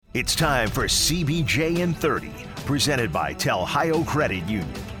It's time for CBJ in 30, presented by Telhio Credit Union.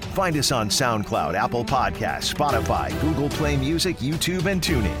 Find us on SoundCloud, Apple Podcasts, Spotify, Google Play Music, YouTube, and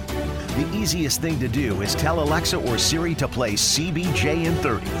TuneIn. The easiest thing to do is tell Alexa or Siri to play CBJ in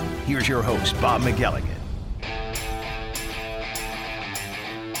 30. Here's your host, Bob McElligott.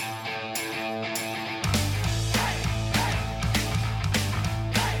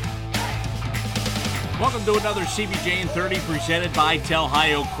 Welcome to another CBJ in 30 presented by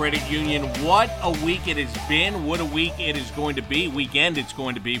Telhio Credit Union. What a week it has been. What a week it is going to be. Weekend it's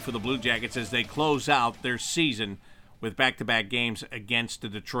going to be for the Blue Jackets as they close out their season with back-to-back games against the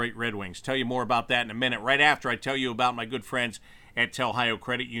Detroit Red Wings. Tell you more about that in a minute, right after I tell you about my good friends at Telhio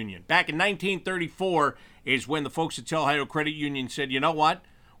Credit Union. Back in 1934 is when the folks at Telhio Credit Union said, you know what?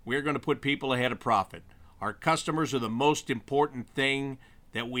 We're going to put people ahead of profit. Our customers are the most important thing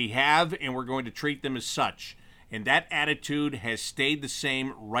that we have, and we're going to treat them as such. And that attitude has stayed the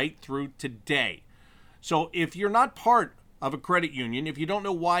same right through today. So if you're not part of a credit union, if you don't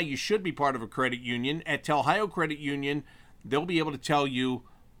know why you should be part of a credit union, at Telhio Credit Union, they'll be able to tell you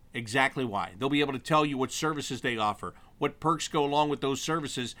exactly why. They'll be able to tell you what services they offer, what perks go along with those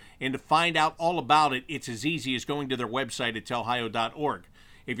services, and to find out all about it, it's as easy as going to their website at telhio.org.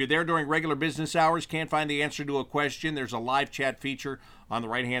 If you're there during regular business hours, can't find the answer to a question, there's a live chat feature on the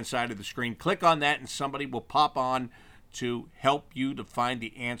right-hand side of the screen. Click on that and somebody will pop on to help you to find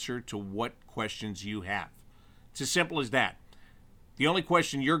the answer to what questions you have. It's as simple as that. The only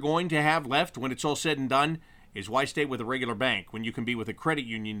question you're going to have left when it's all said and done is why stay with a regular bank when you can be with a credit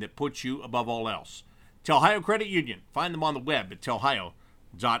union that puts you above all else. Telhio Credit Union. Find them on the web at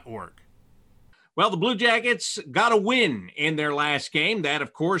telhio.org. Well, the Blue Jackets got a win in their last game. That,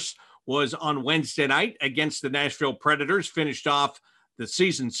 of course, was on Wednesday night against the Nashville Predators. Finished off the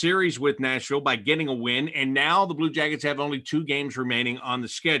season series with Nashville by getting a win. And now the Blue Jackets have only 2 games remaining on the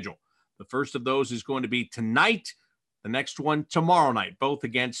schedule. The first of those is going to be tonight. The next one tomorrow night, both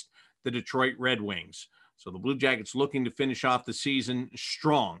against the Detroit Red Wings. So the Blue Jackets looking to finish off the season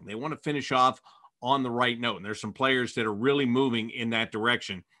strong. They want to finish off on the right note. And there's some players that are really moving in that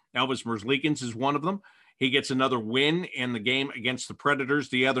direction. Elvis Merzlikins is one of them. He gets another win in the game against the Predators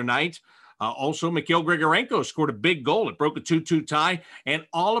the other night. Also, Mikhail Grigorenko scored a big goal. It broke a 2-2 tie. And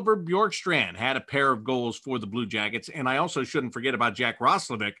Oliver Bjorkstrand had a pair of goals for the Blue Jackets. And I also shouldn't forget about Jack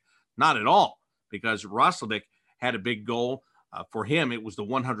Roslovic. Not at all, because Roslovic had a big goal. For him, it was the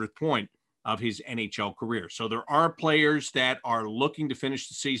 100th point of his NHL career. So there are players that are looking to finish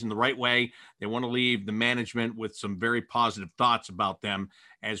the season the right way. They want to leave the management with some very positive thoughts about them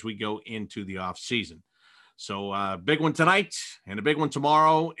as we go into the offseason. So big one tonight and a big one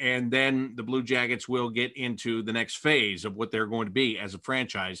tomorrow, and then the Blue Jackets will get into the next phase of what they're going to be as a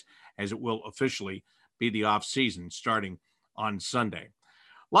franchise, as it will officially be the offseason starting on Sunday.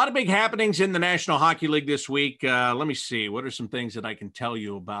 A lot of big happenings in the National Hockey League this week. Let me see. What are some things that I can tell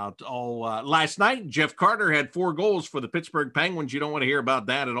you about? Last night, Jeff Carter had 4 goals for the Pittsburgh Penguins. You don't want to hear about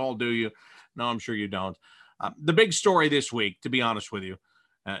that at all, do you? No, I'm sure you don't. The big story this week, to be honest with you,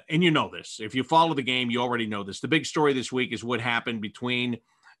 and you know this. If you follow the game, you already know this. The big story this week is what happened between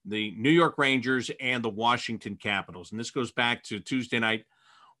the New York Rangers and the Washington Capitals. And this goes back to Tuesday night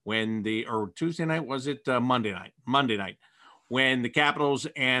Monday night. Monday night. When the Capitals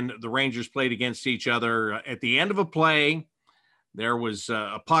and the Rangers played against each other. At the end of a play, there was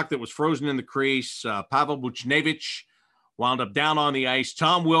a puck that was frozen in the crease. Pavel Buchnevich wound up down on the ice.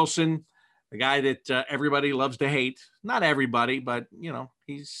 Tom Wilson, the guy that everybody loves to hate. Not everybody, but, you know,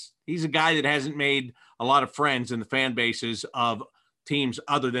 he's a guy that hasn't made a lot of friends in the fan bases of teams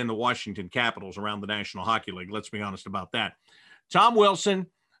other than the Washington Capitals around the National Hockey League. Let's be honest about that. Tom Wilson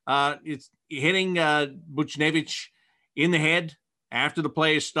is hitting Buchnevich in the head after the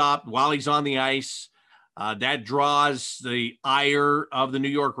play is stopped while he's on the ice. That draws the ire of the New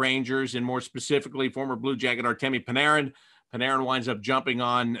York Rangers, and more specifically, former Blue Jacket Artemi Panarin. Panarin winds up jumping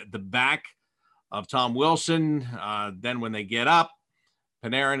on the back of Tom Wilson. Then when they get up,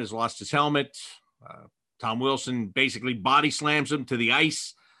 Panarin has lost his helmet. Tom Wilson basically body slams him to the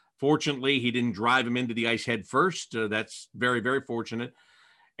ice. Fortunately, he didn't drive him into the ice head first. That's very, very fortunate.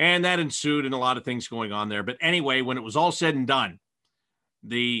 And that ensued, and a lot of things going on there. But anyway, when it was all said and done,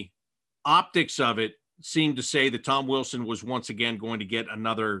 the optics of it seemed to say that Tom Wilson was once again going to get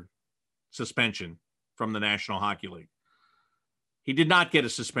another suspension from the National Hockey League. He did not get a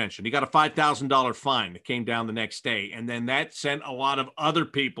suspension. He got a $5,000 fine that came down the next day. And then that sent a lot of other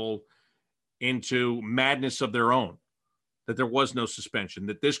people into madness of their own, that there was no suspension,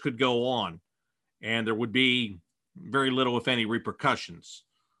 that this could go on, and there would be very little, if any, repercussions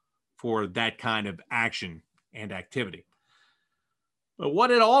for that kind of action and activity. But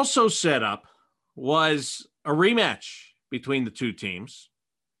what it also set up was a rematch between the two teams.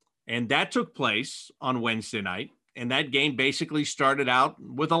 And that took place on Wednesday night. And that game basically started out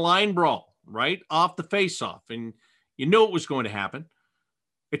with a line brawl right off the faceoff. And you knew it was going to happen.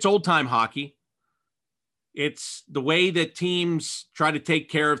 It's old-time hockey. It's the way that teams try to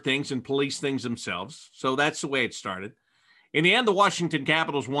take care of things and police things themselves. So that's the way it started. In the end, the Washington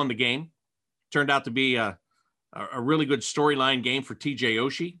Capitals won the game. Turned out to be a really good storyline game for TJ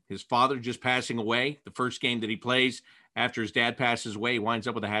Oshie. His father just passing away. The first game that he plays after his dad passes away, he winds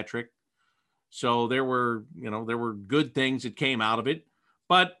up with a hat trick. So there were good things that came out of it.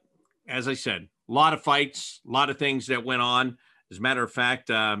 But as I said, a lot of fights, a lot of things that went on. As a matter of fact,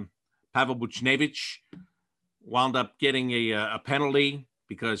 Pavel Buchnevich wound up getting a penalty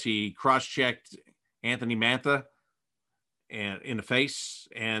because he cross-checked Anthony Mantha in the face.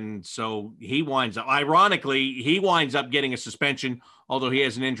 And so he winds up getting a suspension, although he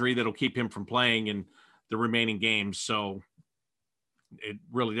has an injury that'll keep him from playing in the remaining games. So it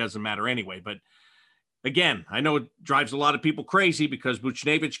really doesn't matter anyway. But again, I know it drives a lot of people crazy because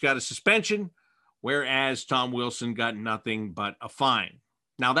Buchnevich got a suspension, whereas Tom Wilson got nothing but a fine.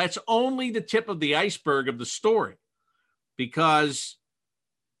 Now, that's only the tip of the iceberg of the story, because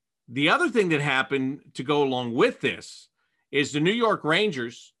the other thing that happened to go along with this is the New York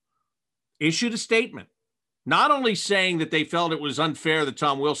Rangers issued a statement, not only saying that they felt it was unfair that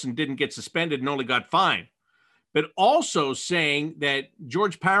Tom Wilson didn't get suspended and only got fined, but also saying that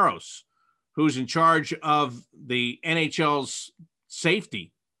George Parros, who's in charge of the NHL's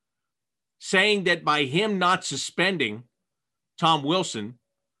safety, saying that by him not suspending Tom Wilson,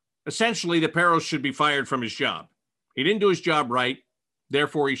 essentially the Parros should be fired from his job. He didn't do his job right,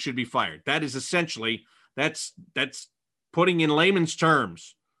 therefore he should be fired. That is essentially, that's putting in layman's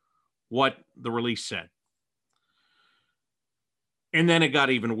terms what the release said. And then it got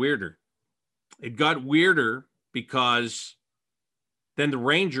even weirder. It got weirder because then the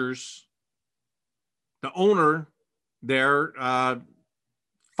Rangers, the owner there,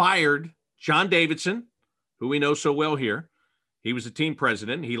 fired John Davidson, who we know so well here. He was the team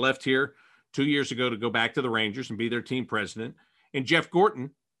president. He left here 2 years ago to go back to the Rangers and be their team president. And Jeff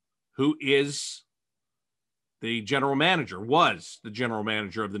Gorton, who is the general manager, was the general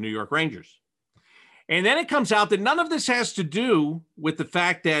manager of the New York Rangers. And then it comes out that none of this has to do with the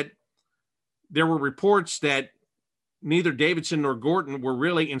fact that there were reports that neither Davidson nor Gorton were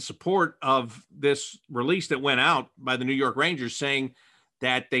really in support of this release that went out by the New York Rangers saying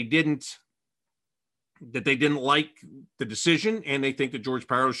that they didn't like the decision and they think that George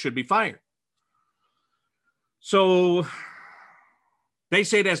Parros should be fired. So they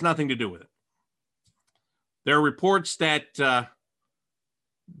say it has nothing to do with it. There are reports that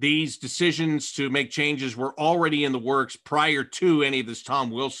these decisions to make changes were already in the works prior to any of this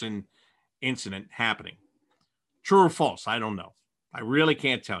Tom Wilson incident happening. True or false? I don't know. I really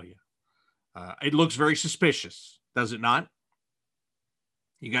can't tell you. It looks very suspicious, does it not?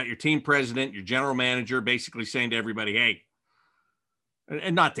 You got your team president, your general manager basically saying to everybody, hey,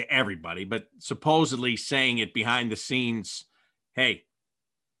 and not to everybody, but supposedly saying it behind the scenes, hey,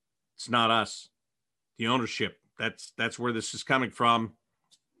 it's not us. The ownership, that's where this is coming from.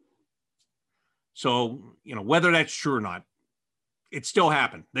 So, whether that's true or not, it still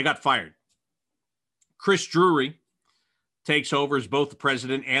happened. They got fired. Chris Drury takes over as both the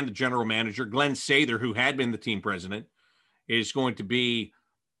president and the general manager. Glenn Sather, who had been the team president, is going to be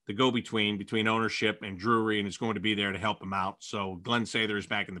the go-between between ownership and Drury, and is going to be there to help him out. So Glenn Sather is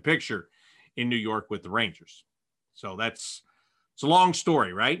back in the picture in New York with the Rangers. So it's a long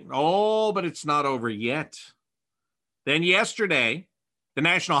story, right? Oh, but it's not over yet. Then yesterday, the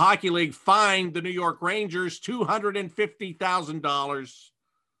National Hockey League fined the New York Rangers $250,000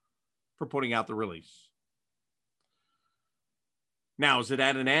 for putting out the release. Now, is it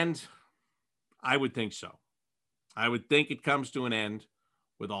at an end? I would think so. I would think it comes to an end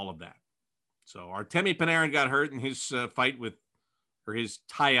with all of that. So Artemi Panarin got hurt in his his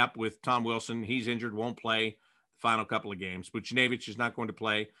tie-up with Tom Wilson. He's injured, won't play the final couple of games. Buchnevich is not going to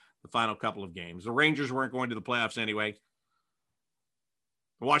play the final couple of games. The Rangers weren't going to the playoffs anyway.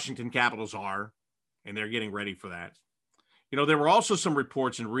 The Washington Capitals are, and they're getting ready for that. There were also some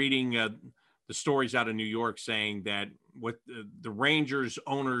reports in reading the stories out of New York saying that what the Rangers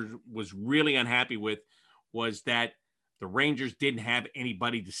owner was really unhappy with was that the Rangers didn't have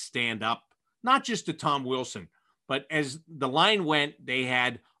anybody to stand up, not just to Tom Wilson, but as the line went, they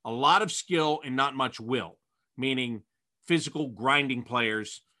had a lot of skill and not much will, meaning physical grinding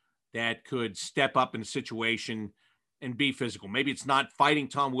players that could step up in a situation and be physical. Maybe it's not fighting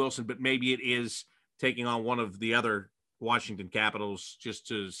Tom Wilson, but maybe it is taking on one of the other Washington Capitals just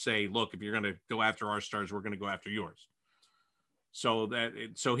to say, look, if you're going to go after our stars, we're going to go after yours. So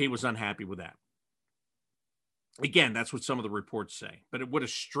he was unhappy with that. Again, that's what some of the reports say. But what a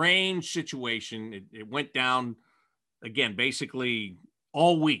strange situation. It went down, again, basically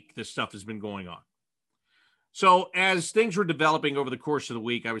all week this stuff has been going on. So as things were developing over the course of the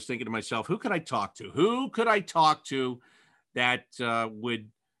week, I was thinking to myself, who could I talk to? Who could I talk to that would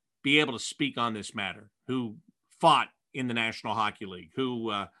be able to speak on this matter, who fought in the National Hockey League,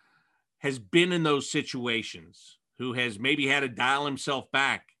 who has been in those situations, who has maybe had to dial himself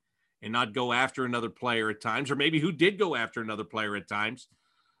back and not go after another player at times, or maybe who did go after another player at times,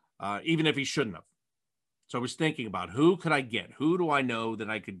 even if he shouldn't have. So I was thinking about who could I get? Who do I know that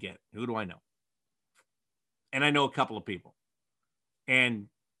I could get? Who do I know? And I know a couple of people. And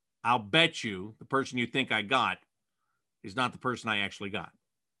I'll bet you the person you think I got is not the person I actually got.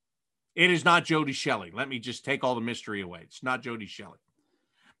 It is not Jody Shelley. Let me just take all the mystery away. It's not Jody Shelley.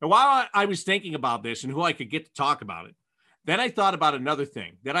 But while I was thinking about this and who I could get to talk about it, then I thought about another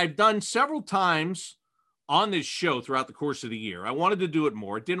thing that I've done several times on this show throughout the course of the year. I wanted to do it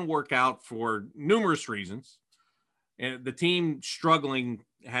more. It didn't work out for numerous reasons. And the team struggling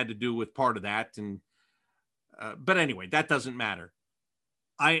had to do with part of that. But anyway, that doesn't matter.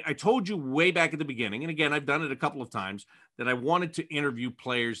 I told you way back at the beginning, and again, I've done it a couple of times, that I wanted to interview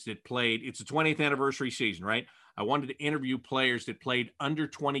players that played. It's the 20th anniversary season, right? I wanted to interview players that played under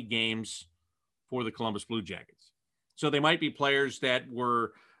 20 games for the Columbus Blue Jackets. So they might be players that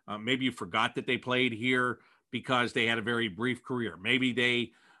were, maybe you forgot that they played here because they had a very brief career. Maybe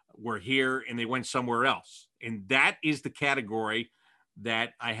they were here and they went somewhere else. And that is the category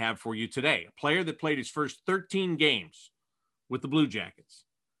that I have for you today. A player that played his first 13 games with the Blue Jackets.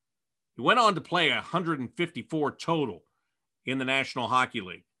 He went on to play 154 total in the National Hockey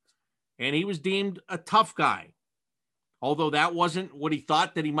League. And he was deemed a tough guy, although that wasn't what he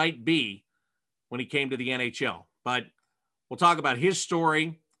thought that he might be when he came to the NHL. But we'll talk about his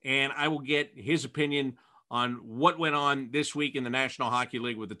story, and I will get his opinion on what went on this week in the National Hockey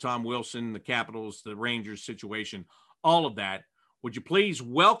League with the Tom Wilson, the Capitals, the Rangers situation, all of that. Would you please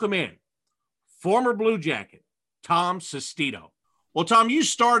welcome in former Blue Jacket, Tom Sestito. Well, Tom, you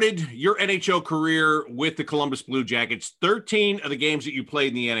started your NHL career with the Columbus Blue Jackets. 13 of the games that you played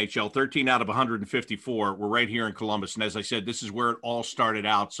in the NHL, 13 out of 154, were right here in Columbus. And as I said, this is where it all started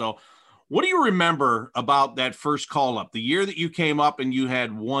out. So what do you remember about that first call-up, the year that you came up and you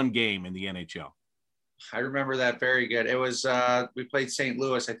had one game in the NHL? I remember that very good. It was, we played St.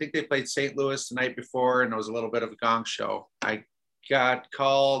 Louis. I think they played St. Louis the night before, and it was a little bit of a gong show. I got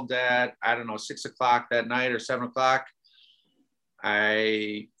called at, 6 o'clock that night or 7 o'clock.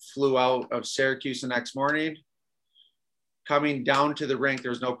 I flew out of Syracuse the next morning. Coming down to the rink, there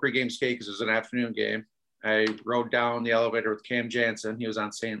was no pregame skate because it was an afternoon game. I rode down the elevator with Cam Jansen. He was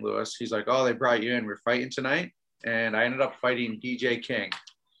on St. Louis. He's like, oh, they brought you in. We're fighting tonight. And I ended up fighting DJ King.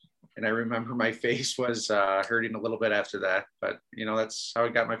 And I remember my face was hurting a little bit after that. But, that's how I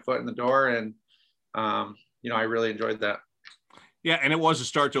got my foot in the door. And, I really enjoyed that. Yeah, and it was a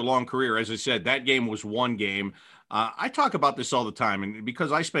start to a long career. As I said, that game was one game. I talk about this all the time, and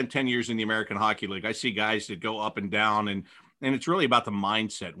because I spent 10 years in the American Hockey League, I see guys that go up and down, and it's really about the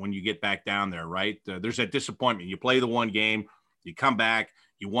mindset when you get back down there, right? There's that disappointment. You play the one game, you come back,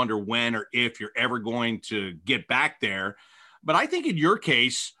 you wonder when or if you're ever going to get back there. But I think in your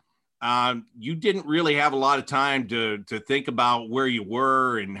case, you didn't really have a lot of time to think about where you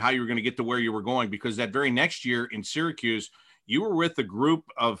were and how you were going to get to where you were going, because that very next year in Syracuse, you were with a group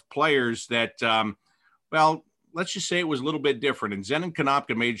of players that, let's just say it was a little bit different. And Zenon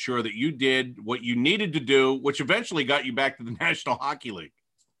Konopka made sure that you did what you needed to do, which eventually got you back to the National Hockey League.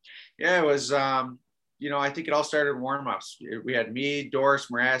 Yeah, it was, I think it all started in warm-ups. We had me, Doris,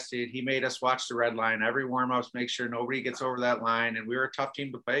 Morasti, and he made us watch the red line. Every warm-ups, make sure nobody gets over that line. And we were a tough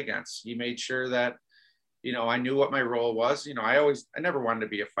team to play against. He made sure that, I knew what my role was. I never wanted to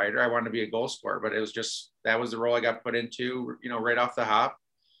be a fighter. I wanted to be a goal scorer, but it was just, that was the role I got put into, right off the hop.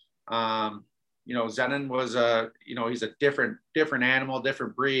 Zenon was he's a different animal,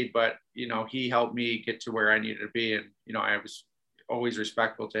 different breed, but, he helped me get to where I needed to be. And, I was always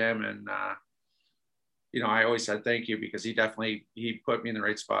respectful to him. And, I always said thank you, because he put me in the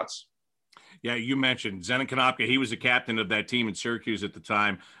right spots. Yeah, you mentioned Zenon Konopka. He was the captain of that team in Syracuse at the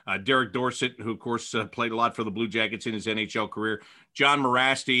time. Derek Dorsett, who, of course, played a lot for the Blue Jackets in his NHL career. John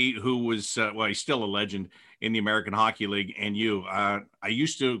Morasti, who was, he's still a legend in the American Hockey League. And you. I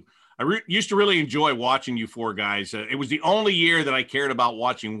used to really enjoy watching you four guys. It was the only year that I cared about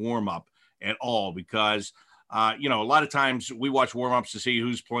watching warm-up at all, because, a lot of times we watch warm-ups to see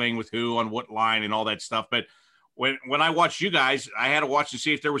who's playing with who on what line and all that stuff. But when I watched you guys, I had to watch to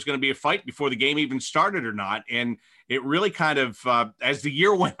see if there was going to be a fight before the game even started or not. And it really kind of, as the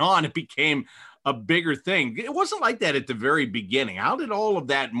year went on, it became a bigger thing. It wasn't like that at the very beginning. How did all of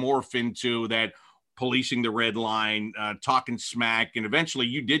that morph into that policing the red line, talking smack, and eventually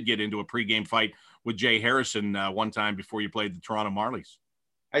you did get into a pregame fight with Jay Harrison one time before you played the Toronto Marlies?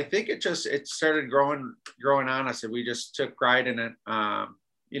 I think it started growing on us, and we just took pride in it.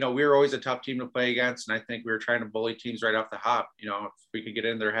 We were always a tough team to play against, and I think we were trying to bully teams right off the hop. If we could get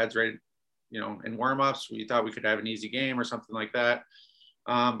in their heads right, in warm-ups, we thought we could have an easy game or something like that.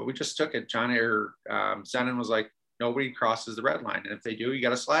 But we just took it. Zenon was like, nobody crosses the red line, and if they do, you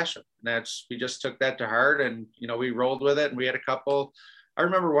got to slash them. And we just took that to heart, and we rolled with it. And we had a couple. I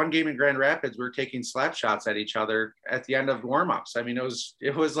remember one game in Grand Rapids, we were taking slap shots at each other at the end of warm-ups. I mean, it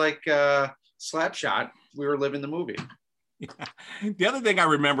was like a slap shot. We were living the movie. Yeah. The other thing I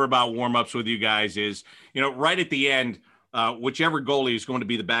remember about warm-ups with you guys is, right at the end, whichever goalie is going to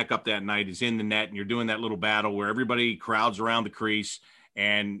be the backup that night is in the net, and you're doing that little battle where everybody crowds around the crease,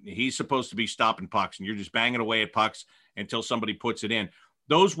 and he's supposed to be stopping pucks, and you're just banging away at pucks until somebody puts it in.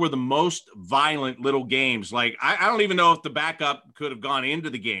 Those were the most violent little games. Like, I don't even know if the backup could have gone into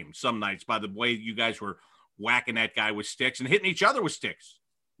the game some nights by the way you guys were whacking that guy with sticks and hitting each other with sticks.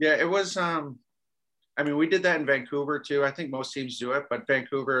 Yeah, it was, we did that in Vancouver too. I think most teams do it, but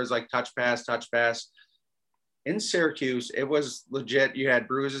Vancouver is like touch pass. In Syracuse, it was legit. You had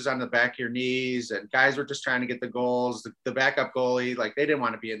bruises on the back of your knees, and guys were just trying to get the goals. The backup goalie, like, they didn't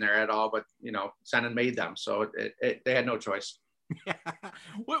want to be in there at all, but, Zenon made them. So they had no choice.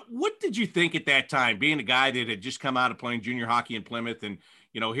 What did you think at that time, being a guy that had just come out of playing junior hockey in Plymouth, and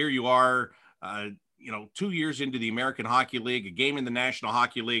here you are 2 years into the American Hockey League, a game in the National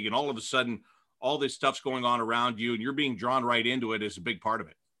Hockey League, and all of a sudden all this stuff's going on around you and you're being drawn right into it as a big part of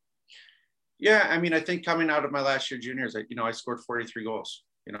it? Yeah, I think coming out of my last year juniors, I scored 43 goals.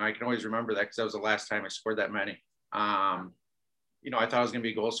 I can always remember that because that was the last time I scored that many. I thought I was going to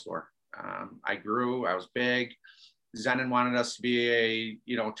be a goal scorer. I grew, I was big. Zenon wanted us to be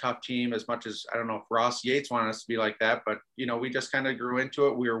a, tough team as much as, I don't know if Ross Yates wanted us to be like that, but, we just kind of grew into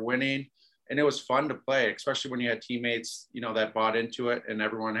it. We were winning, and it was fun to play, especially when you had teammates, that bought into it and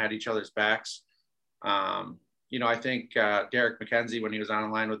everyone had each other's backs. I think Derek McKenzie, when he was on the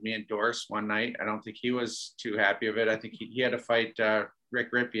line with me and Doris one night, I don't think he was too happy of it. I think he had to fight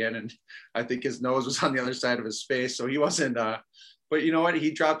Rick Ripien, and I think his nose was on the other side of his face. So he wasn't, but you know what?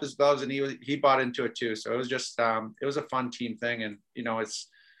 He dropped his gloves and he bought into it too. So it was just, it was a fun team thing. And,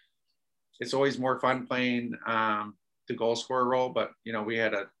 it's always more fun playing the goal scorer role, but, we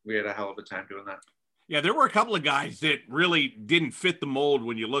had a hell of a time doing that. Yeah, there were a couple of guys that really didn't fit the mold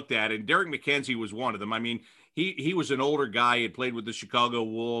when you looked at it. And Derek McKenzie was one of them. He was an older guy. He had played with the Chicago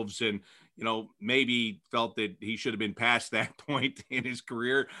Wolves and, maybe felt that he should have been past that point in his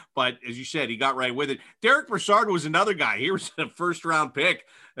career. But as you said, he got right with it. Derek Brassard was another guy. He was a first-round pick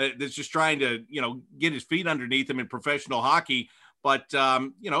that's just trying to, get his feet underneath him in professional hockey. But,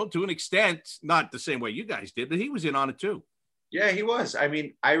 to an extent, not the same way you guys did, but he was in on it too. Yeah, he was.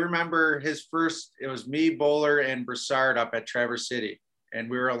 I remember it was me, Bowler, and Brassard up at Traverse City, and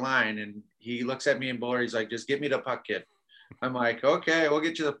we were aligned, and he looks at me and Bowler, he's like, just get me the puck, kid. I'm like, okay, we'll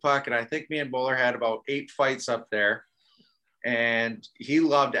get you the puck. And I think me and Bowler had about 8 fights up there, and he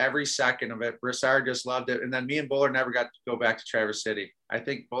loved every second of it. Brassard just loved it. And then me and Bowler never got to go back to Traverse City. I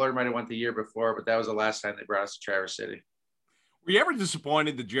think Bowler might've went the year before, but that was the last time they brought us to Traverse City. Were you ever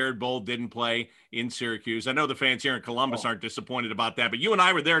disappointed that Jared Boll didn't play in Syracuse? I know the fans here in Columbus aren't disappointed about that, but you and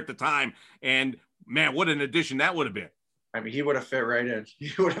I were there at the time, and man, what an addition that would have been. He would have fit right in.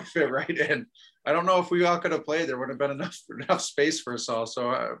 I don't know if we all could have played. There would have been enough space for us all.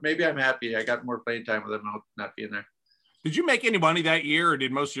 So maybe I'm happy I got more playing time with him not being there. Did you make any money that year, or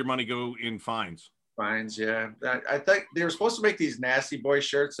did most of your money go in fines? Fines, yeah. I think they were supposed to make these nasty boy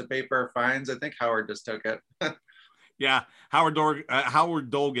shirts to pay for our fines. I think Howard just took it. Yeah, Howard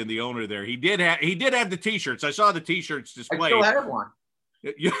Dolgan, the owner there, he did have the T-shirts. I saw the T-shirts displayed. I still have one.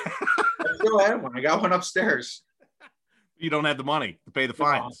 Yeah. I still have one. I got one upstairs. You don't have the money to pay the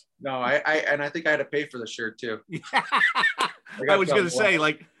fines. No, I think I had to pay for the shirt too. I was going to say,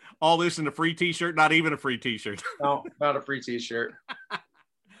 like, all this in a free T-shirt, not even a free T-shirt. No, not a free T-shirt. All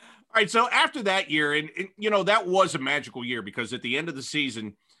right, so after that year, and that was a magical year because at the end of the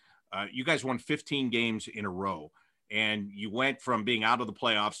season, you guys won 15 games in a row. And you went from being out of the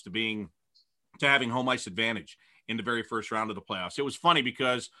playoffs to having home ice advantage in the very first round of the playoffs. It was funny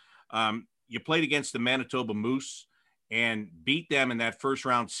because you played against the Manitoba Moose and beat them in that first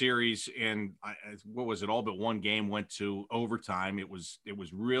round series. And what was it? All but one game went to overtime. It was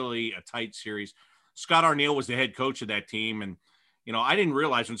really a tight series. Scott Arniel was the head coach of that team. And, you know, I didn't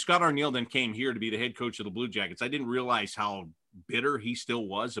realize when Scott Arniel then came here to be the head coach of the Blue Jackets, I didn't realize how bitter he still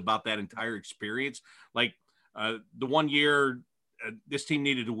was about that entire experience. Like the one year this team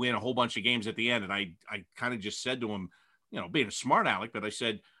needed to win a whole bunch of games at the end. And I kind of just said to him, you know, being a smart aleck, but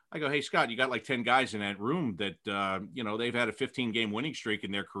I go, hey, Scott, you got like 10 guys in that room that, you know, they've had a 15-game winning streak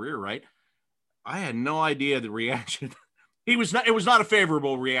in their career, right? I had no idea the reaction. It was not a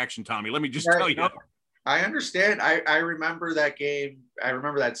favorable reaction, Tommy. Let me just tell you. I understand. I remember that game. I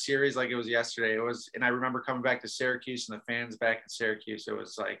remember that series like it was yesterday. And I remember coming back to Syracuse and the fans back in Syracuse.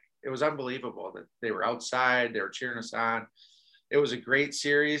 It was unbelievable that they were outside. They were cheering us on. It was a great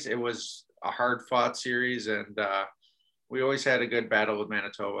series. It was a hard fought series. And we always had a good battle with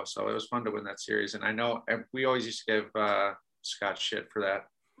Manitoba. So it was fun to win that series. And I know we always used to give Scott shit for that.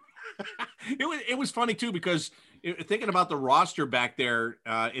 It was funny too, because thinking about the roster back there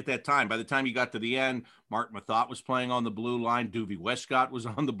at that time, by the time you got to the end, Mark Mathot was playing on the blue line. Duvie Westcott was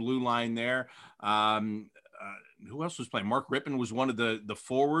on the blue line there. Who else was playing? Mark Rippon was one of the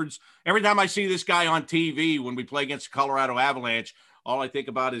forwards. Every time I see this guy on TV when we play against the Colorado Avalanche, all I think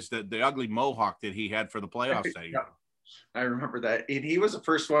about is the ugly mohawk that he had for the playoffs that year. I remember that. And he was the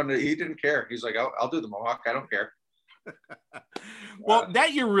first one he didn't care. He's like, I'll do the mohawk. I don't care. Well,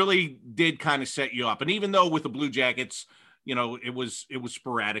 that year really did kind of set you up. And even though with the Blue Jackets, you know, it was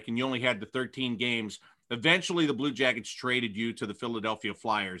sporadic and you only had the 13 games, eventually the Blue Jackets traded you to the Philadelphia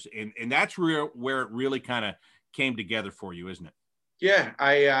Flyers. And that's where it really kind of came together for you, isn't it? Yeah.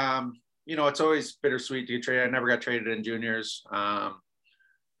 I, you know, it's always bittersweet to get traded. I never got traded in juniors.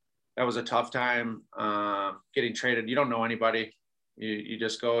 That was a tough time getting traded. You don't know anybody. You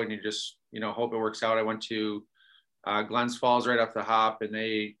just go and you just, you know, hope it works out. I went to Glens Falls right off the hop, and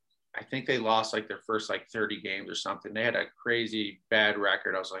I think they lost like their first like 30 games or something. They had a crazy bad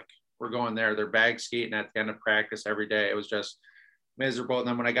record. I was like, we're going there. They're bag skating at the end of practice every day. It was just miserable. And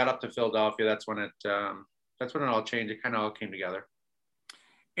then when I got up to Philadelphia, that's when it all changed. It kind of all came together.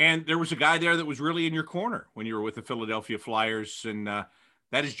 And there was a guy there that was really in your corner when you were with the Philadelphia Flyers, and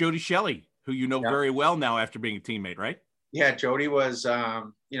that is Jody Shelley, who you know very well now after being a teammate, right? Yeah, Jody was,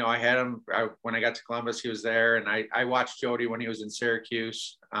 you know, I had him when I got to Columbus, he was there, and I watched Jody when he was in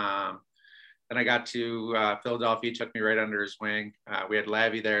Syracuse. Then I got to Philadelphia, he took me right under his wing. We had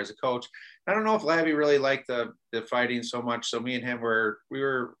Lavi there as a coach. I don't know if Lavi really liked the fighting so much. So me and him we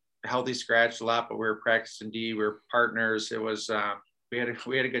were healthy scratched a lot, but we were practicing D. We were partners. It was, we had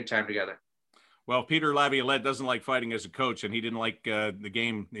a good time together. Well, Peter Laviolette doesn't like fighting as a coach, and he didn't like the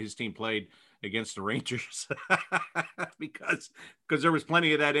game his team played against the Rangers because there was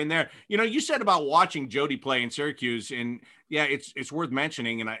plenty of that in there. You know, you said about watching Jody play in Syracuse, and yeah, it's worth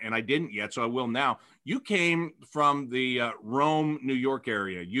mentioning, and I didn't yet, so I will now. You came from the Rome, New York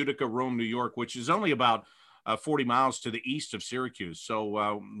area, Utica, Rome, New York, which is only about 40 miles to the east of Syracuse.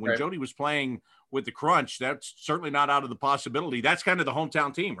 So when Jody was playing with the Crunch, that's certainly not out of the possibility. That's kind of the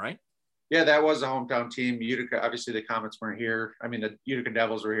hometown team, right? Yeah, that was a hometown team. Utica, obviously the Comets weren't here. I mean, the Utica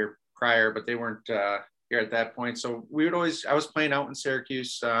Devils were here prior, but they weren't here at that point. So I was playing out in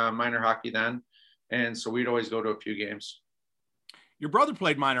Syracuse minor hockey then. And so we'd always go to a few games. Your brother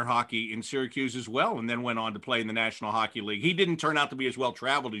played minor hockey in Syracuse as well, and then went on to play in the National Hockey League. He didn't turn out to be as well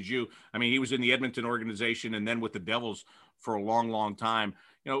traveled as you. I mean, he was in the Edmonton organization and then with the Devils for a long, long time.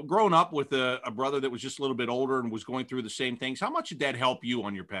 You know, growing up with a brother that was just a little bit older and was going through the same things, how much did that help you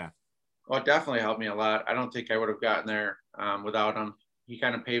on your path? Well, it definitely helped me a lot. I don't think I would have gotten there without him. He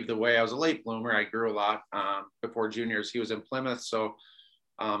kind of paved the way. I was a late bloomer. I grew a lot before juniors. He was in Plymouth. So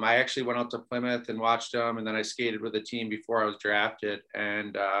I actually went out to Plymouth and watched him. And then I skated with the team before I was drafted.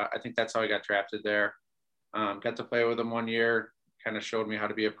 And I think that's how I got drafted there. Got to play with him 1 year, kind of showed me how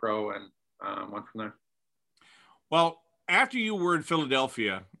to be a pro, and went from there. Well, after you were in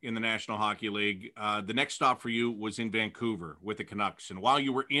Philadelphia in the National Hockey League, the next stop for you was in Vancouver with the Canucks. And while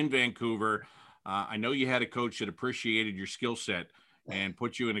you were in Vancouver, I know you had a coach that appreciated your skill set and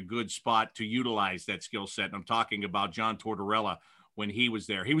put you in a good spot to utilize that skill set. And I'm talking about John Tortorella when he was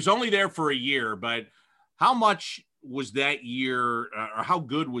there. He was only there for a year, but how much was that year, or how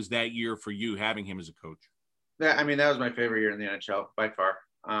good was that year for you having him as a coach? Yeah, I mean, that was my favorite year in the NHL by far.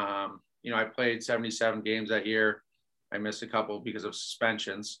 You know, I played 77 games that year. I missed a couple because of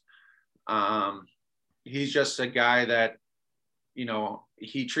suspensions. He's just a guy that, you know,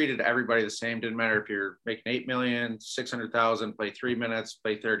 he treated everybody the same. Didn't matter if you're making $8 million, $600,000, play 3 minutes,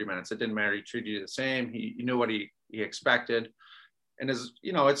 play 30 minutes. It didn't matter. He treated you the same. He knew what he expected. And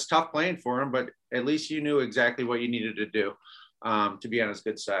you know, it's tough playing for him, but at least you knew exactly what you needed to do to be on his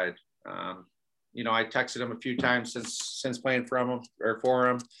good side. You know, I texted him a few times since playing for him.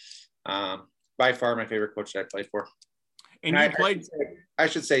 But by far my favorite coach that I played for. And you played. I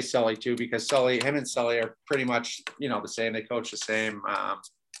should say Sully too, because him and Sully are pretty much, the same. They coach the same.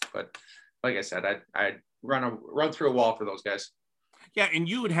 But like I said, I'd run through a wall for those guys. Yeah, and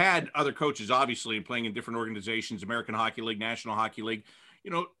you had other coaches, obviously, playing in different organizations, American Hockey League, National Hockey League.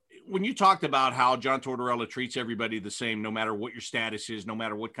 When you talked about how John Tortorella treats everybody the same, no matter what your status is, no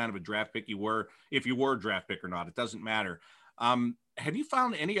matter what kind of a draft pick you were, if you were a draft pick or not, it doesn't matter. Have you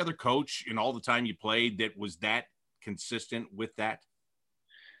found any other coach in all the time you played that was that consistent with that?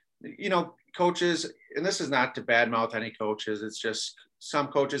 Coaches, and this is not to badmouth any coaches, it's just some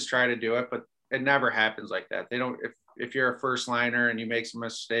coaches try to do it, but it never happens like that. They don't, if you're a first liner and you make some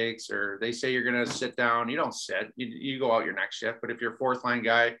mistakes, or they say you're going to sit down, you don't sit, you go out your next shift. But if you're a fourth line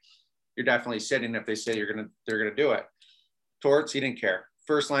guy, you're definitely sitting. If they say they're going to do it. Torts, he didn't care.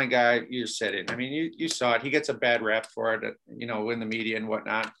 First line guy, you're sitting. I mean, you saw it. He gets a bad rep for it, in the media and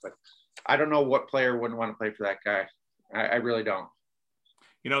whatnot, but I don't know what player wouldn't want to play for that guy. I really don't.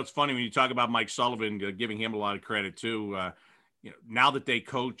 It's funny when you talk about Mike Sullivan, giving him a lot of credit too. Now that they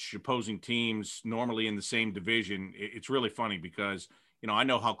coach opposing teams normally in the same division, it's really funny because, I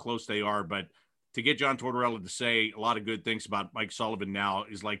know how close they are, but to get John Tortorella to say a lot of good things about Mike Sullivan now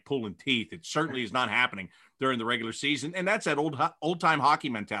is like pulling teeth. It certainly is not happening during the regular season. And that's that old time hockey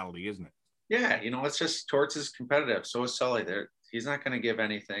mentality, isn't it? Yeah. It's just Torts is competitive. So is Sully. He's not going to give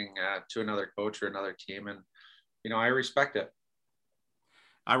anything to another coach or another team. And, I respect it.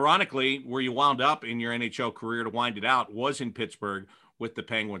 Ironically, where you wound up in your NHL career to wind it out was in Pittsburgh with the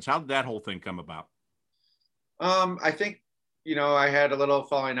Penguins. How did that whole thing come about? I think, I had a little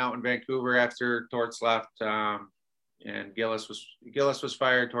falling out in Vancouver after Torts left, and Gillis was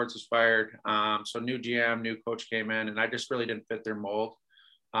fired, Torts was fired. So new GM, new coach came in, and I just really didn't fit their mold.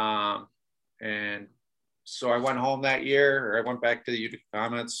 And so I went home that year, or I went back to the Utica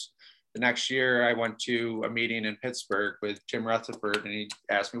Comets. The next year, I went to a meeting in Pittsburgh with Jim Rutherford, and he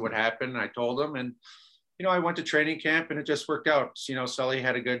asked me what happened. And I told him, and, I went to training camp, and it just worked out. So, Sully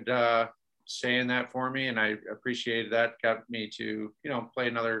had a good say in that for me, and I appreciated that. Got me to, play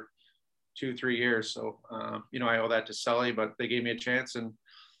another 2-3 years. So, I owe that to Sully, but they gave me a chance, and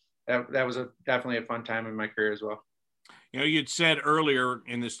that was definitely a fun time in my career as well. You'd said earlier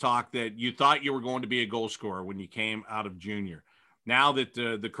in this talk that you thought you were going to be a goal scorer when you came out of junior. Now that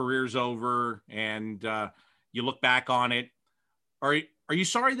the career's over and you look back on it, are you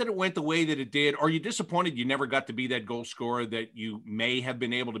sorry that it went the way that it did? Or are you disappointed you never got to be that goal scorer that you may have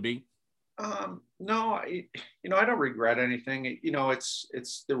been able to be? No, I don't regret anything.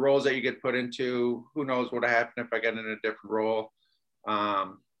 It's the roles that you get put into. Who knows what would happen if I got in a different role?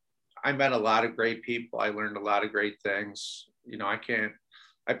 I met a lot of great people. I learned a lot of great things.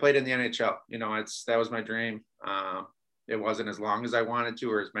 I played in the NHL. That was my dream. It wasn't as long as I wanted to,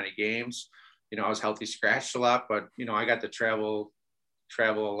 or as many games. I was healthy scratched a lot, but I got to travel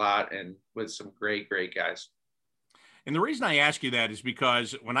a lot and with some great guys. And the reason I ask you that is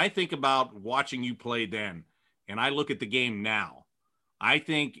because when I think about watching you play then, and I look at the game now, I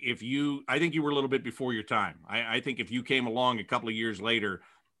think you were a little bit before your time. I think if you came along a couple of years later,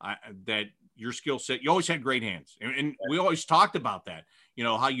 that your skill set, you always had great hands. And we always talked about that,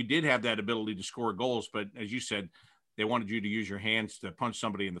 how you did have that ability to score goals. But as you said, they wanted you to use your hands to punch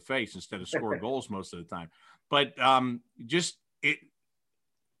somebody in the face instead of score goals most of the time. But a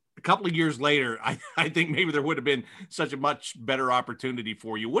couple of years later, I think maybe there would have been such a much better opportunity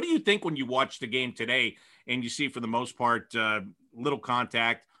for you. What do you think when you watch the game today and you see, for the most part, little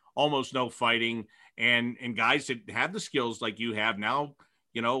contact, almost no fighting, and guys that have the skills like you have now,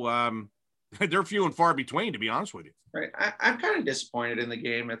 they're few and far between, to be honest with you. Right. I'm kind of disappointed in the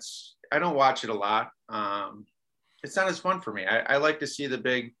game. I don't watch it a lot. It's not as fun for me. I like to see the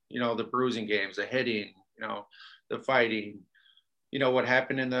big, the bruising games, the hitting, the fighting. What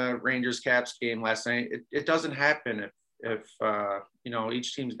happened in the Rangers Caps game last night, it doesn't happen if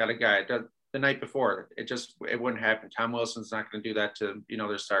each team's got a guy. The night before, it wouldn't happen. Tom Wilson's not going to do that to,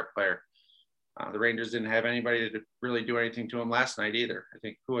 their star player. The Rangers didn't have anybody to really do anything to him last night either. I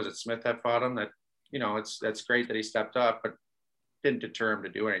think, who was it, Smith that fought him? That, that's great that he stepped up, but didn't deter him to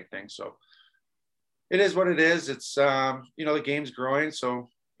do anything. So it is what it is. It's, the game's growing. So,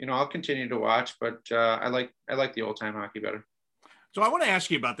 I'll continue to watch, but I like the old time hockey better. So I want to ask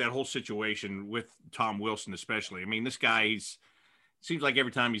you about that whole situation with Tom Wilson, especially. I mean, this guy, seems like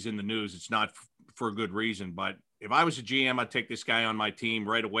every time he's in the news, it's not for a good reason. But if I was a GM, I'd take this guy on my team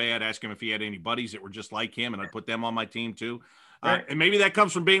right away. I'd ask him if he had any buddies that were just like him, and I'd put them on my team too. Right. And maybe that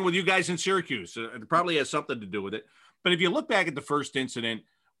comes from being with you guys in Syracuse. It probably has something to do with it. But if you look back at the first incident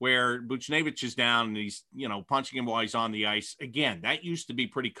where Buchnevich is down and he's, punching him while he's on the ice. Again, that used to be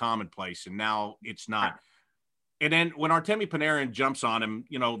pretty commonplace, and now it's not. And then when Artemi Panarin jumps on him,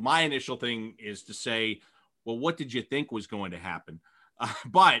 my initial thing is to say, well, what did you think was going to happen?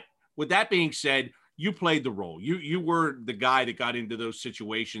 But with that being said, you played the role. You were the guy that got into those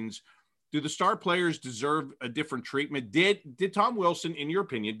situations. Do the star players deserve a different treatment? Did Tom Wilson, in your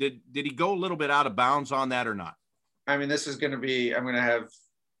opinion, did he go a little bit out of bounds on that or not? I mean, this is going to be, I'm going to have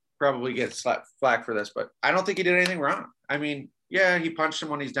probably get flack for this, but I don't think he did anything wrong. I mean, yeah, he punched him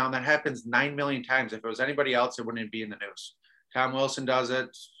when he's down. That happens 9 million times. If it was anybody else, it wouldn't be in the news. Tom Wilson does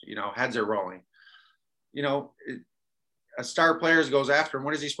it, heads are rolling. A star player goes after him.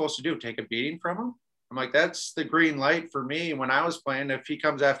 What is he supposed to do? Take a beating from him? I'm like, that's the green light for me. When I was playing, if he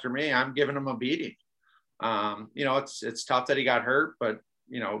comes after me, I'm giving him a beating. It's tough that he got hurt, but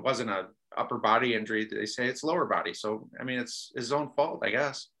it wasn't a upper body injury. They say it's lower body. So, I mean, it's his own fault, I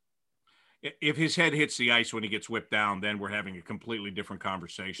guess. If his head hits the ice when he gets whipped down, then we're having a completely different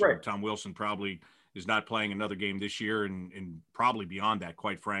conversation. Right. Tom Wilson probably is not playing another game this year and probably beyond that,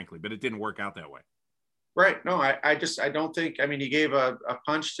 quite frankly, but it didn't work out that way. Right. No, I don't think, I mean, he gave a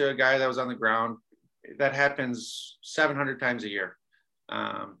punch to a guy that was on the ground. That happens 700 times a year.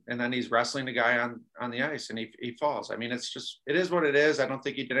 And then he's wrestling the guy on the ice and he falls. I mean, it is what it is. I don't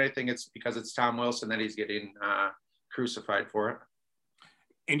think he did anything. It's because it's Tom Wilson that he's getting crucified for it.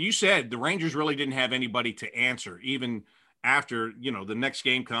 And you said the Rangers really didn't have anybody to answer, even after, the next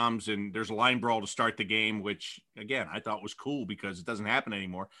game comes and there's a line brawl to start the game, which, again, I thought was cool because it doesn't happen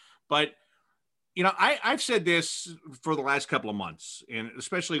anymore. But I've said this for the last couple of months, and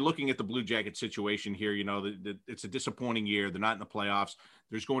especially looking at the Blue Jacket situation here, it's a disappointing year. They're not in the playoffs.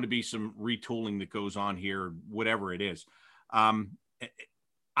 There's going to be some retooling that goes on here, whatever it is. I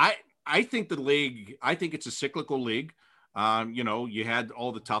think the league, I think it's a cyclical league. You had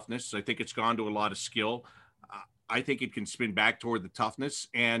all the toughness. I think it's gone to a lot of skill. I think it can spin back toward the toughness.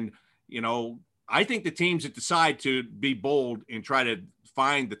 And, I think the teams that decide to be bold and try to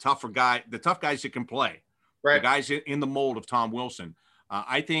find the tough guys that can play, right, the guys in the mold of Tom Wilson.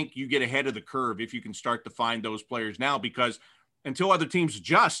 I think you get ahead of the curve if you can start to find those players now, because until other teams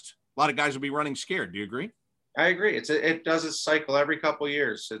adjust, a lot of guys will be running scared. Do you agree? I agree. It does a cycle every couple of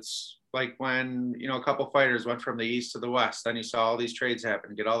years. It's like when, a couple of fighters went from the East to the West, then you saw all these trades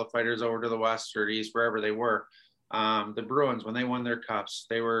happen, get all the fighters over to the West or the East, wherever they were. The Bruins, when they won their cups,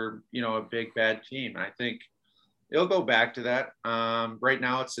 they were, a big, bad team. And I think it'll go back to that. Right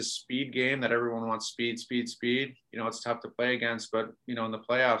now it's a speed game that everyone wants speed. It's tough to play against, but, in the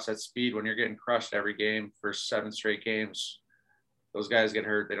playoffs, that speed, when you're getting crushed every game for 7 straight games, those guys get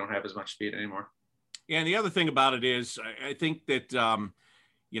hurt. They don't have as much speed anymore. Yeah, and the other thing about it is I think that,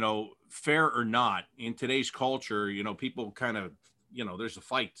 fair or not, in today's culture, people kind of, there's a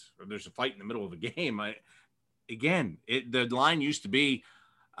fight in the middle of a game. The line used to be,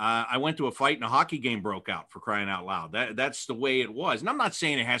 I went to a fight and a hockey game broke out, for crying out loud. That's the way it was. And I'm not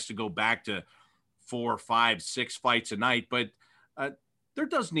saying it has to go back to 4, 5, 6 fights a night, but there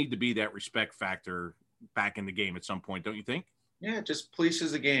does need to be that respect factor back in the game at some point, don't you think? Yeah, it just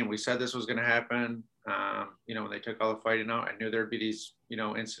polices the game. We said this was going to happen. When they took all the fighting out, I knew there'd be these,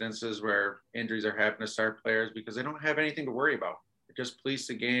 incidences where injuries are happening to star players because they don't have anything to worry about. It just police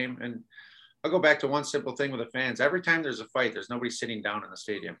the game. And I'll go back to one simple thing with the fans. Every time there's a fight, there's nobody sitting down in the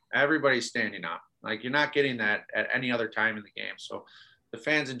stadium. Everybody's standing up. Like, you're not getting that at any other time in the game. So the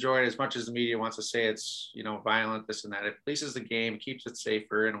fans enjoy it as much as the media wants to say it's, violent, this and that. It polices the game, keeps it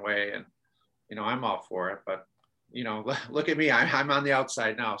safer in a way. And, I'm all for it. But, look at me. I'm on the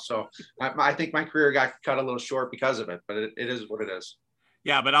outside now. So I think my career got cut a little short because of it. But it is what it is.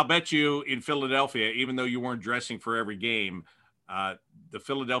 Yeah, but I'll bet you in Philadelphia, even though you weren't dressing for every game, the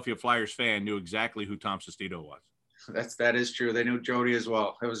Philadelphia Flyers fan knew exactly who Tom Sestito was. That is true. They knew Jody as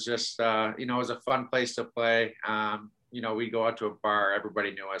well. It was just, it was a fun place to play. We'd go out to a bar.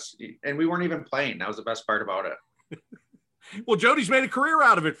 Everybody knew us. And we weren't even playing. That was the best part about it. Well, Jody's made a career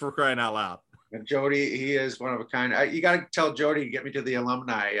out of it, for crying out loud. And Jody, he is one of a kind. You got to tell Jody to get me to the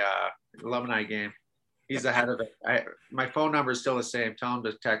alumni game. He's ahead of it. My phone number is still the same. Tell him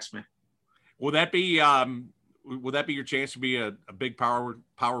to text me. Will that be your chance to be a big power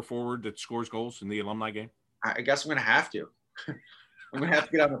forward that scores goals in the alumni game? I guess I'm going to have to. I'm going to have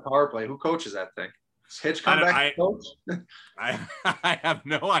to get on the power play. Who coaches that thing? Does Hitch come back to coach? I have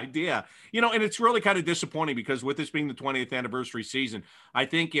no idea. And it's really kind of disappointing because with this being the 20th anniversary season, I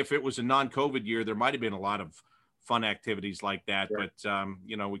think if it was a non-COVID year, there might have been a lot of fun activities like that. Sure.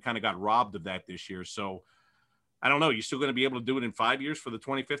 But, we kind of got robbed of that this year. So I don't know. You still going to be able to do it in 5 years for the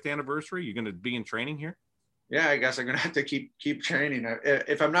 25th anniversary? You're going to be in training here? Yeah, I guess I'm gonna have to keep training.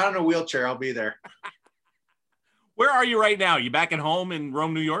 If I'm not in a wheelchair, I'll be there. Where are you right now? You back at home in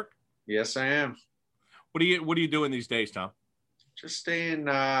Rome, New York? Yes, I am. What are you doing these days, Tom? Just staying.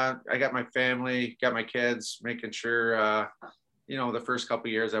 I got my family, got my kids, making sure. The first couple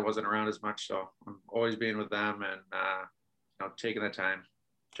of years I wasn't around as much, so I'm always being with them and taking the time.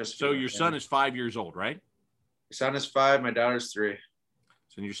 Just so your son is 5 years old, right? My son is 5. My daughter's 3.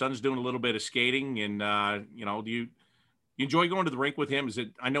 So your son's doing a little bit of skating, and do you enjoy going to the rink with him?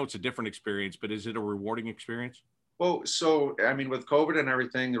 I know it's a different experience, but is it a rewarding experience? Well, so I mean, with COVID and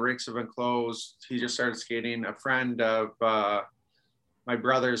everything, the rinks have been closed. He just started skating. A friend of my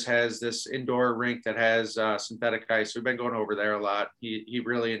brother's has this indoor rink that has synthetic ice. We've been going over there a lot. He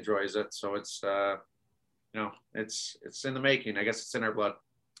really enjoys it. So it's it's in the making. I guess it's in our blood.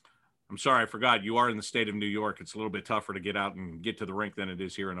 I'm sorry, I forgot. You are in the state of New York. It's a little bit tougher to get out and get to the rink than it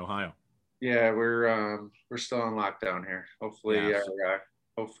is here in Ohio. Yeah, we're still on lockdown here.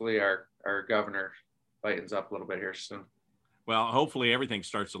 Hopefully, our governor lightens up a little bit here soon. Well, hopefully everything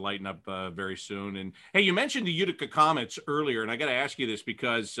starts to lighten up very soon. And hey, you mentioned the Utica Comets earlier, and I got to ask you this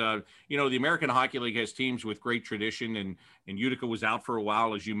because the American Hockey League has teams with great tradition, and Utica was out for a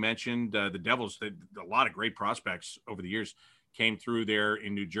while, as you mentioned. The Devils, a lot of great prospects over the years came through there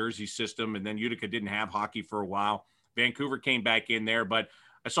in New Jersey's system, and then Utica didn't have hockey for a while. Vancouver came back in there, but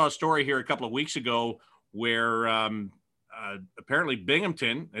I saw a story here a couple of weeks ago where apparently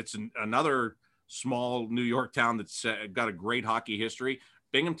Binghamton, it's another small New York town that's got a great hockey history.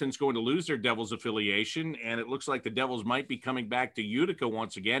 Binghamton's going to lose their Devils affiliation, and it looks like the Devils might be coming back to Utica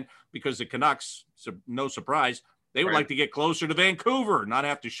once again because the Canucks, no surprise, they would like to get closer to Vancouver, not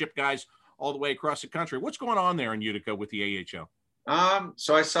have to ship guys all the way across the country. What's going on there in Utica with the AHL?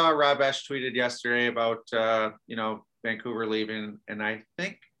 So I saw Rob Esch tweeted yesterday about, Vancouver leaving, and I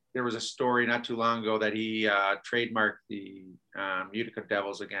think there was a story not too long ago that he trademarked the Utica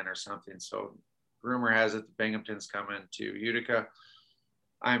Devils again or something. So rumor has it that Binghamton's coming to Utica.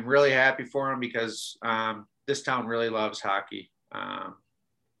 I'm really happy for him because this town really loves hockey.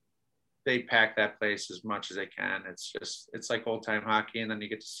 They pack that place as much as they can. It's like old time hockey. And then you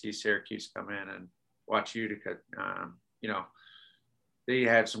get to see Syracuse come in and watch Utica. They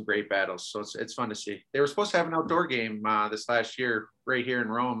had some great battles. So it's fun to see. They were supposed to have an outdoor game this last year right here in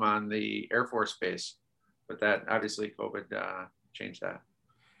Rome on the Air Force Base, but that obviously COVID changed that.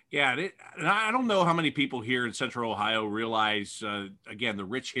 Yeah, and I don't know how many people here in Central Ohio realize, again, the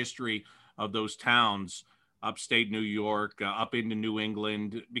rich history of those towns, upstate New York, up into New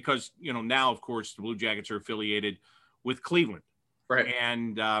England, because, now, of course, the Blue Jackets are affiliated with Cleveland. Right.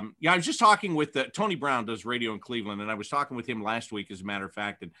 And, I was just talking with Tony Brown does radio in Cleveland, and I was talking with him last week, as a matter of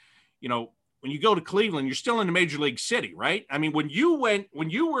fact. And, when you go to Cleveland, you're still in a major league city, right? I mean, when you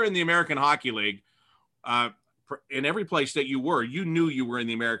were in the American Hockey League, in every place that you were, you knew you were in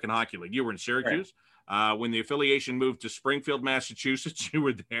the American Hockey League. You were in Syracuse. Right. When the affiliation moved to Springfield, Massachusetts, you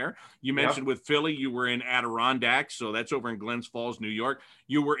were there. You mentioned with Philly, you were in Adirondack. So that's over in Glens Falls, New York.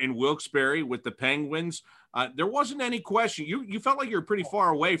 You were in Wilkes-Barre with the Penguins. There wasn't any question. You felt like you were pretty far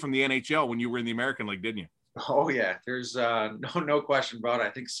away from the NHL when you were in the American League, didn't you? Oh yeah. There's no question about it.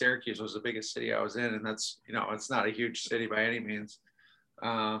 I think Syracuse was the biggest city I was in. And that's, it's not a huge city by any means.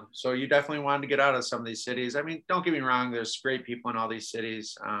 So you definitely wanted to get out of some of these cities. I mean, don't get me wrong. There's great people in all these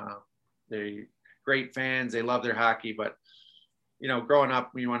cities. They're great fans. They love their hockey, but growing up,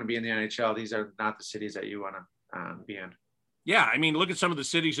 when you want to be in the NHL, these are not the cities that you want to be in. Yeah. I mean, look at some of the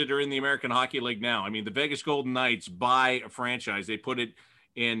cities that are in the American Hockey League now. I mean, the Vegas Golden Knights buy a franchise. They put it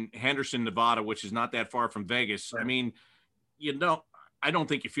in Henderson, Nevada, which is not that far from Vegas. Right. I mean, I don't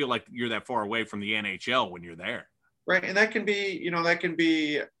think you feel like you're that far away from the NHL when you're there. Right. And that can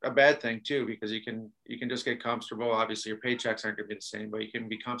be a bad thing too, because you can just get comfortable. Obviously your paychecks aren't going to be the same, but you can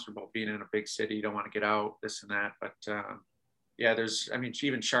be comfortable being in a big city. You don't want to get out, this and that. But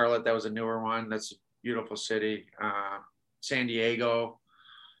even Charlotte, that was a newer one. That's a beautiful city. San Diego,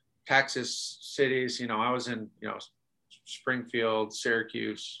 Texas cities. I was in, Springfield,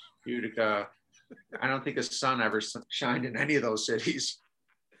 Syracuse, Utica. I don't think the sun ever shined in any of those cities.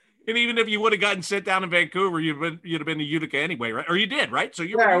 And even if you would have gotten sent down in Vancouver, you'd have been to Utica anyway, right? Or you did, right? So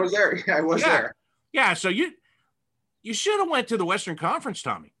I was there. Yeah, I was there. Yeah. So you should have went to the Western Conference,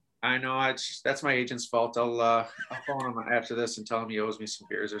 Tommy. I know. That's my agent's fault. I'll phone him after this and tell him he owes me some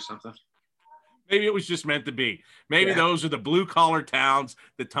beers or something. Maybe it was just meant to be. Maybe those are the blue collar towns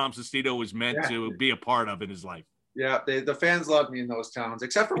that Tom Sestito was meant to be a part of in his life. Yeah, the fans loved me in those towns,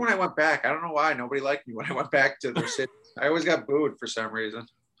 except for when I went back. I don't know why. Nobody liked me when I went back to their city. I always got booed for some reason.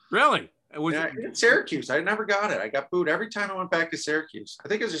 Really? In Syracuse, I never got it. I got booed every time I went back to Syracuse. I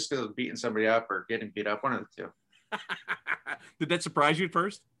think it was just because I was beating somebody up or getting beat up, one of the two. Did that surprise you at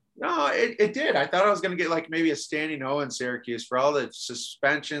first? No, it did. I thought I was going to get like maybe a standing O in Syracuse for all the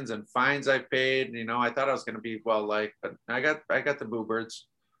suspensions and fines I paid. I thought I was going to be well liked, but I got the boo birds.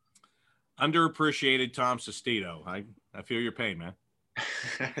 Underappreciated Tom Sestito. I feel your pain, man.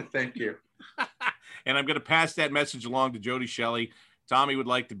 Thank you. And I'm going to pass that message along to Jody Shelley. Tommy would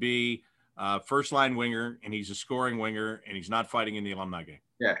like to be first line winger, and he's a scoring winger, and he's not fighting in the alumni game.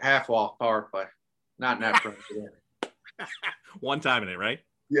 Yeah, half wall power play, not net front. One time in it, right?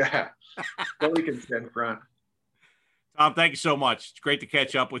 Yeah, but we can stand front. Tom, thank you so much. It's great to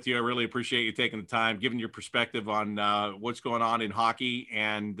catch up with you. I really appreciate you taking the time, giving your perspective on what's going on in hockey,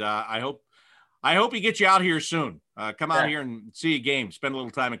 and I hope he gets you out here soon. Come out here and see a game. Spend a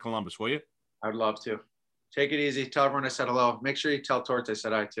little time in Columbus, will you? I'd love to. Take it easy. Tell everyone I said hello. Make sure you tell Torts I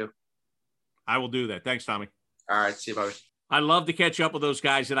said hi too. I will do that. Thanks, Tommy. All right. See you, Bobby. I love to catch up with those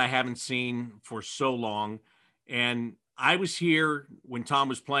guys that I haven't seen for so long. And I was here when Tom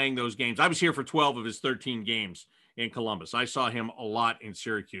was playing those games. I was here for 12 of his 13 games in Columbus. I saw him a lot in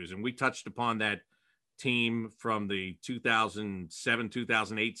Syracuse, and we touched upon that team from the 2007,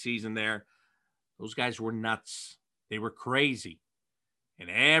 2008 season there. Those guys were nuts. They were crazy, and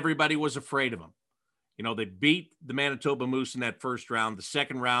everybody was afraid of them. They beat the Manitoba Moose in that first round. The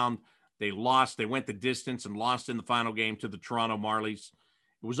second round, they lost. They went the distance and lost in the final game to the Toronto Marlies.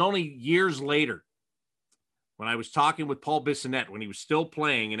 It was only years later when I was talking with Paul Bissonnette when he was still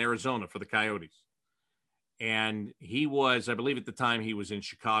playing in Arizona for the Coyotes. And he was, I believe at the time, he was in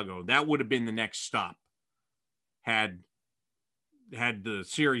Chicago. That would have been the next stop had the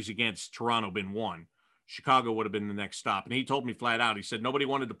series against Toronto been won. Chicago would have been the next stop. And he told me flat out, he said, nobody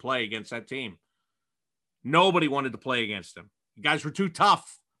wanted to play against that team. Nobody wanted to play against them. The guys were too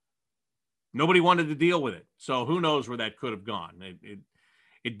tough. Nobody wanted to deal with it. So who knows where that could have gone.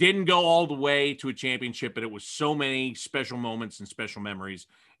 It didn't go all the way to a championship, but it was so many special moments and special memories.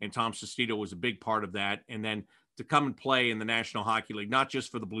 And Tom Sestito was a big part of that. And then to come and play in the National Hockey League, not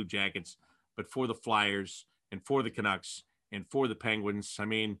just for the Blue Jackets, but for the Flyers and for the Canucks and for the Penguins. I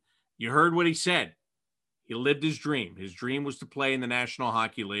mean, you heard what he said. He lived his dream. His dream was to play in the National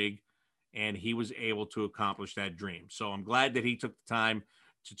Hockey League, and he was able to accomplish that dream. So I'm glad that he took the time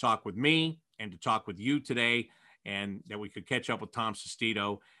to talk with me and to talk with you today, and that we could catch up with Tom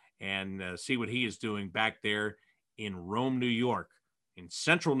Sestito and see what he is doing back there in Rome, New York, in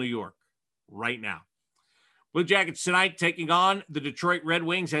central New York right now. Blue Jackets tonight taking on the Detroit Red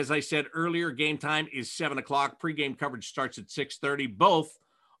Wings. As I said earlier, game time is 7 o'clock. Pre-game coverage starts at 6:30, both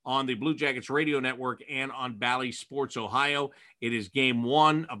on the Blue Jackets radio network and on Bally Sports Ohio. It is game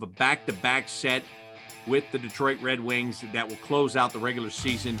one of a back-to-back set with the Detroit Red Wings that will close out the regular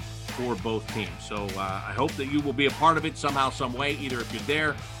season for both teams. So I hope that you will be a part of it somehow, some way, either if you're there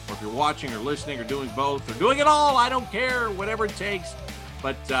or if you're watching or listening or doing both or doing it all. I don't care, whatever it takes.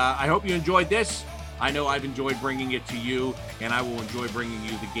 But I hope you enjoyed this. I know I've enjoyed bringing it to you, and I will enjoy bringing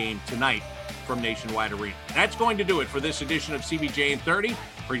you the game tonight from Nationwide Arena. That's going to do it for this edition of CBJ in 30,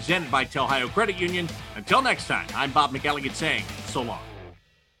 presented by Tel Ohio Credit Union. Until next time, I'm Bob McElligott saying so long.